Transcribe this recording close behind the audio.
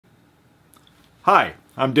Hi,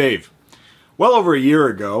 I'm Dave. Well over a year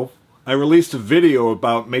ago, I released a video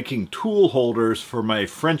about making tool holders for my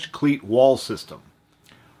French Cleat wall system.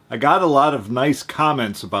 I got a lot of nice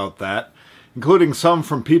comments about that, including some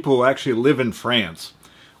from people who actually live in France,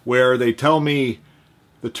 where they tell me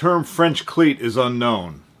the term French cleat is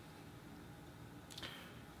unknown.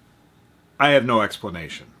 I have no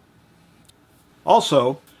explanation.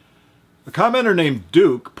 Also, a commenter named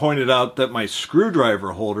Duke pointed out that my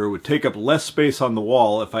screwdriver holder would take up less space on the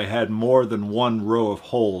wall if I had more than one row of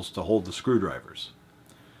holes to hold the screwdrivers.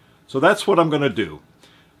 So that's what I'm going to do.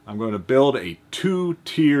 I'm going to build a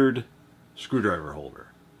two-tiered screwdriver holder.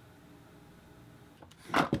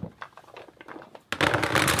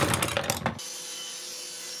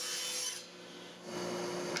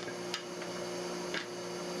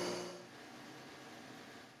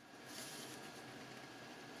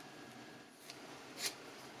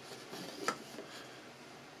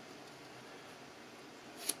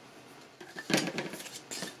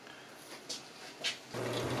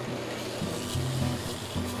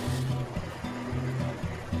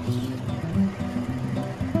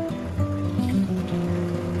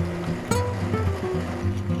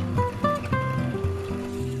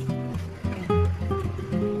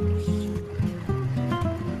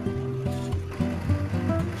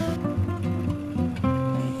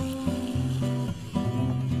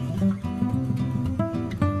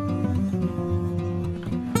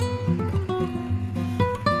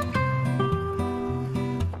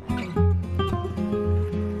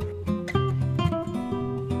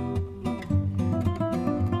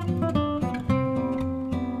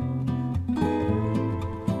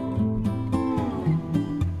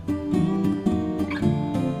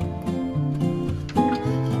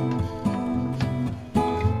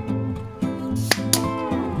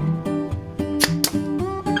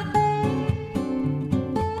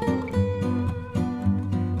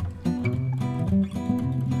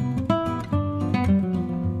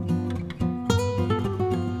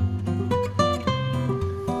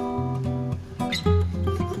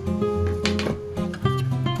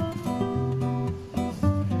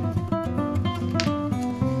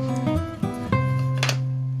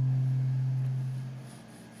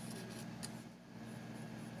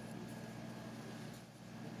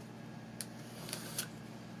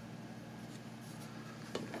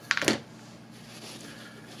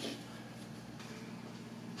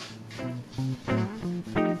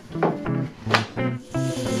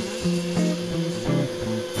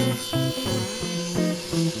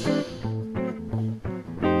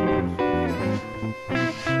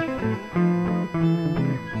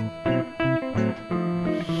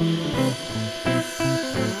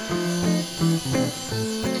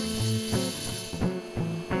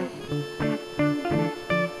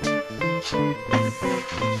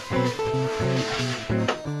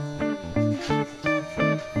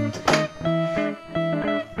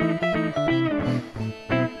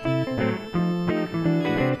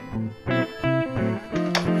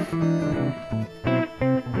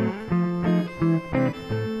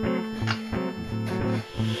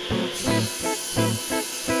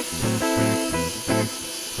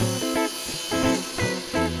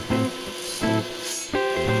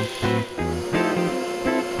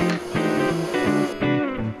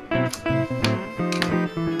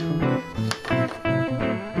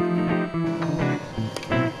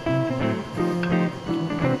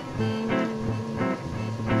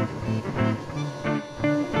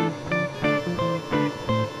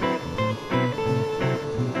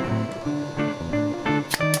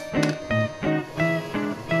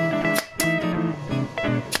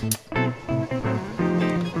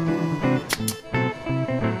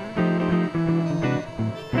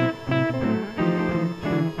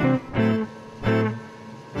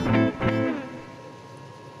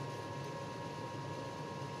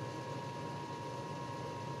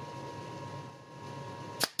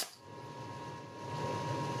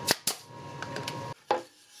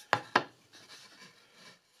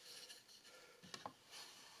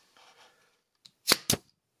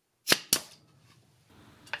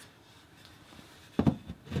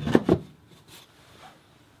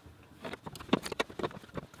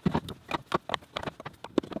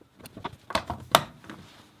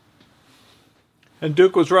 And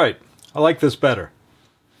Duke was right. I like this better.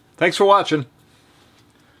 Thanks for watching.